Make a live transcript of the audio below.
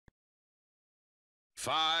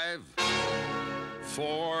5,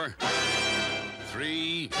 4,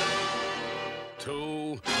 3,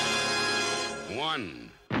 2, 1.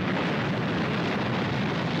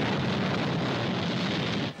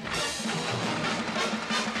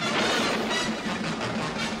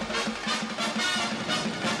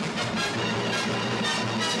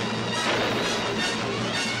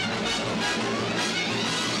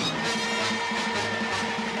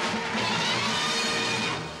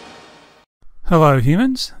 Hello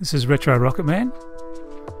humans, this is Retro Rocket Man,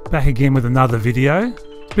 back again with another video.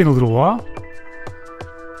 It's been a little while.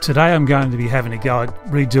 Today I'm going to be having a go at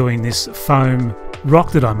redoing this foam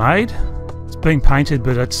rock that I made. It's been painted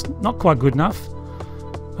but it's not quite good enough.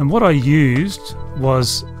 And what I used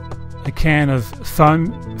was a can of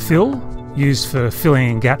foam fill used for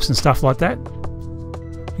filling in gaps and stuff like that.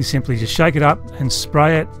 You simply just shake it up and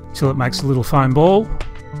spray it till it makes a little foam ball,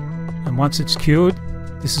 and once it's cured,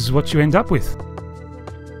 this is what you end up with.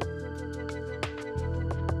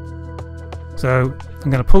 So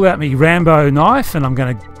I'm going to pull out my Rambo knife and I'm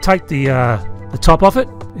going to take the top off it.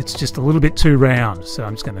 It's just a little bit too round, so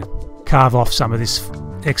I'm just going to carve off some of this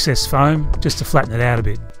excess foam just to flatten it out a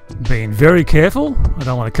bit. Being very careful, I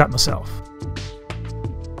don't want to cut myself.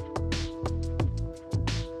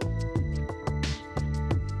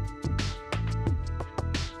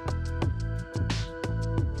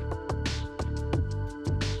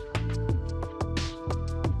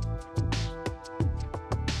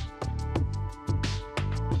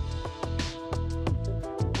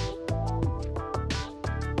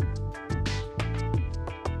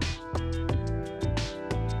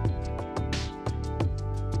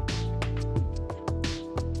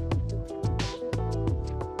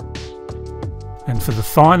 And for the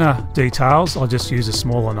finer details, I'll just use a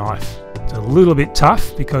smaller knife. It's a little bit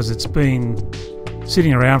tough because it's been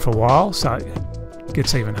sitting around for a while, so it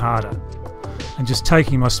gets even harder. And just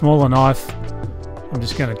taking my smaller knife, I'm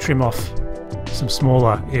just going to trim off some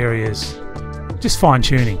smaller areas, just fine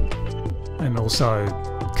tuning, and also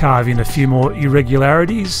carve in a few more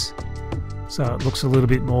irregularities so it looks a little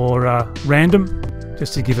bit more random,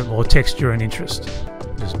 just to give it more texture and interest.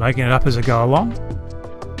 Just making it up as I go along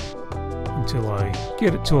until I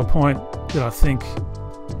get it to a point that I think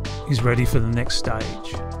is ready for the next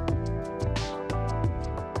stage.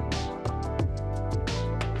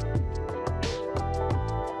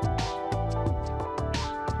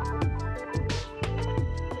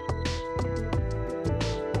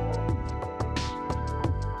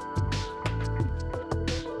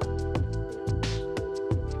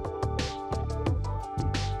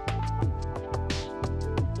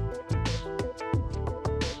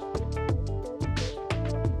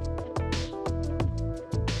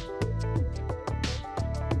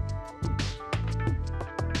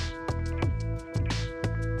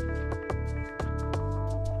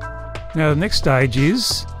 Now the next stage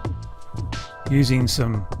is using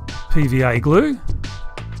some PVA glue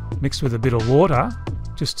mixed with a bit of water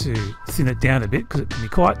just to thin it down a bit because it can be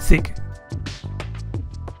quite thick.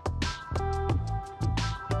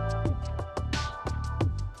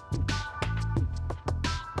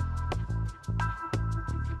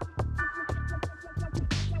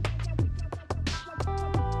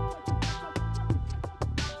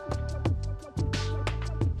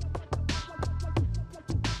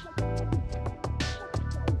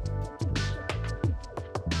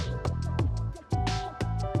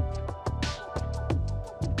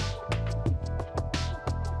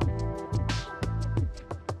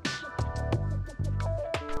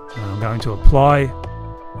 I'm going to apply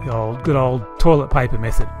the good old toilet paper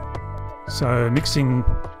method. So mixing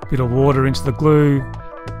a bit of water into the glue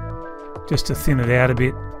just to thin it out a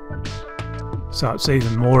bit so it's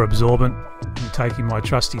even more absorbent. And taking my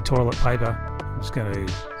trusty toilet paper, I'm just going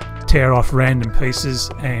to tear off random pieces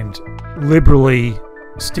and liberally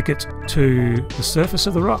stick it to the surface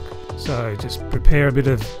of the rock. So just prepare a bit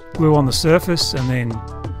of glue on the surface and then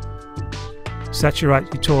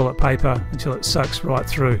saturate your toilet paper until it soaks right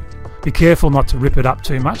through. Be careful not to rip it up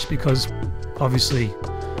too much because obviously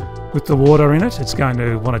with the water in it, it's going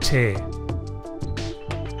to want to tear.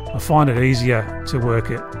 I find it easier to work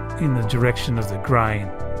it in the direction of the grain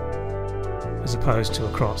as opposed to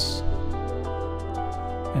across.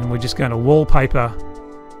 And we're just going to wallpaper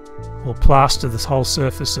or plaster this whole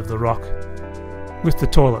surface of the rock with the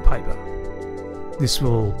toilet paper. This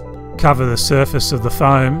will cover the surface of the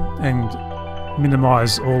foam and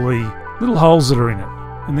minimise all the little holes that are in it.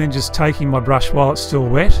 And then just taking my brush while it's still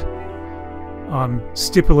wet, I'm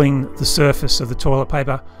stippling the surface of the toilet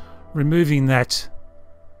paper, removing that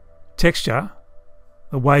texture,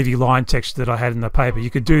 the wavy line texture that I had in the paper.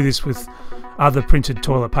 You could do this with other printed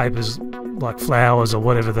toilet papers like flowers or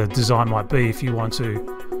whatever the design might be, if you want to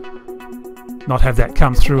not have that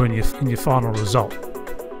come through in your final result.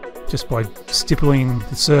 Just by stippling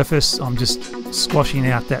the surface, I'm just squashing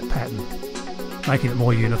out that pattern, making it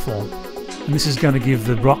more uniform. And this is going to give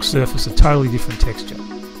the rock surface a totally different texture.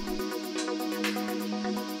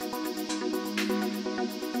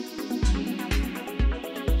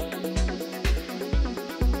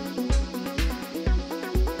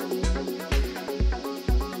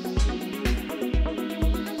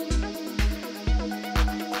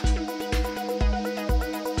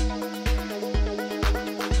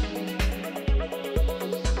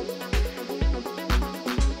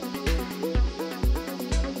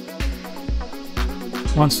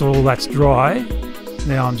 Once all that's dry,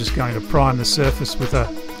 now I'm just going to prime the surface with a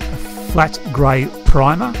flat grey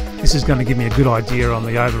primer. This is going to give me a good idea on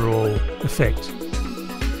the overall effect.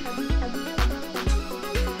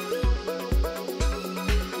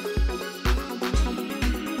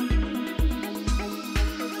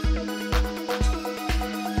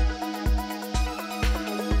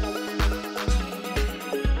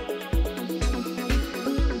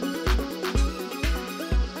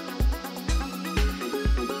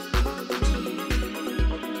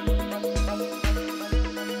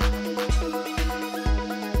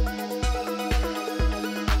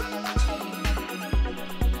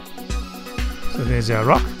 So there's our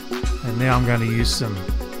rock, and now I'm going to use some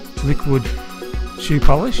liquid shoe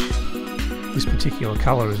polish. This particular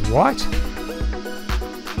colour is white,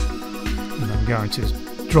 and I'm going to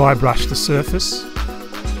dry brush the surface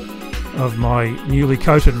of my newly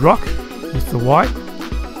coated rock with the white.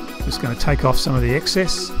 Just going to take off some of the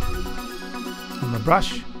excess on the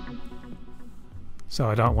brush, so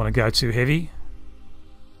I don't want to go too heavy,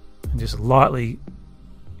 and just lightly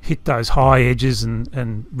hit those high edges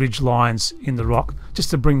and ridge lines in the rock just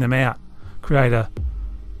to bring them out, create a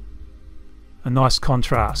nice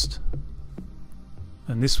contrast,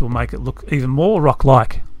 and this will make it look even more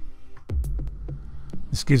rock-like.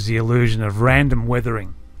 This gives the illusion of random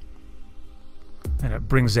weathering, and it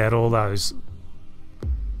brings out all those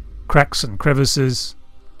cracks and crevices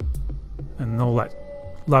and all that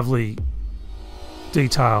lovely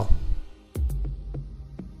detail.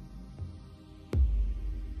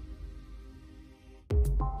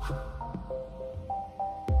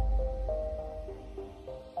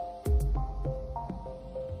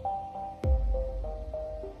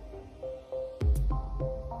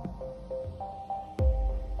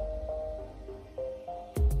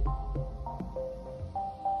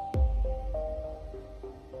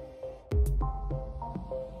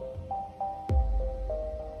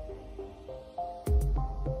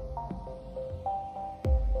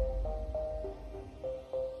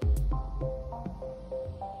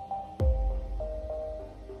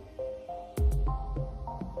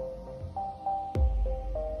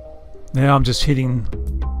 Now I'm just hitting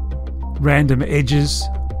random edges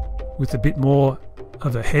with a bit more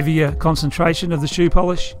of a heavier concentration of the shoe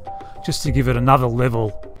polish, just to give it another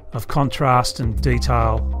level of contrast and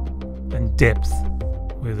detail and depth,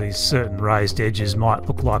 where these certain raised edges might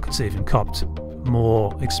look like it's even copped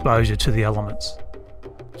more exposure to the elements.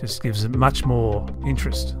 Just gives it much more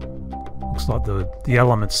interest. Looks like the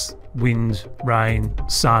elements, wind, rain,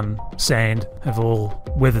 sun, sand, have all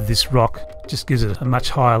weathered this rock. Just gives it a much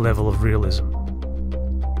higher level of realism.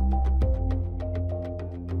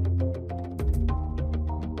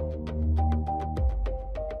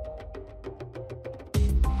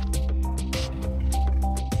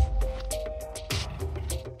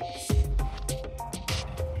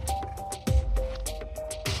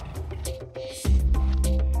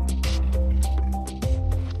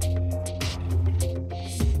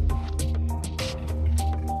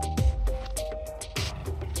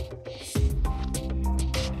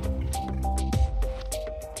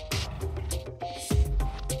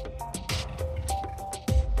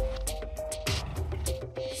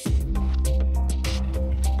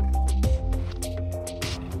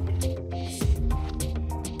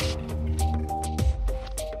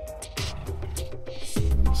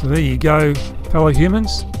 So there you go, fellow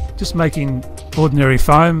humans, just making ordinary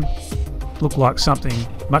foam look like something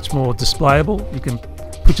much more displayable. You can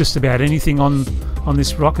put just about anything on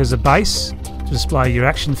this rock as a base to display your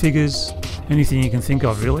action figures, anything you can think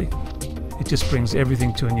of really. It just brings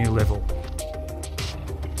everything to a new level.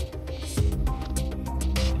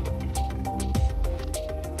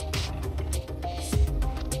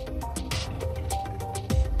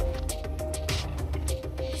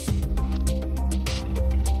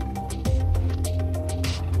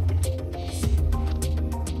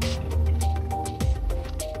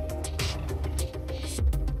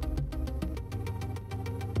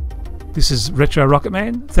 This is Retro Rocket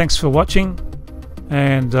Man. Thanks for watching,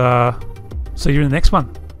 and see you in the next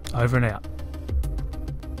one. Over and out.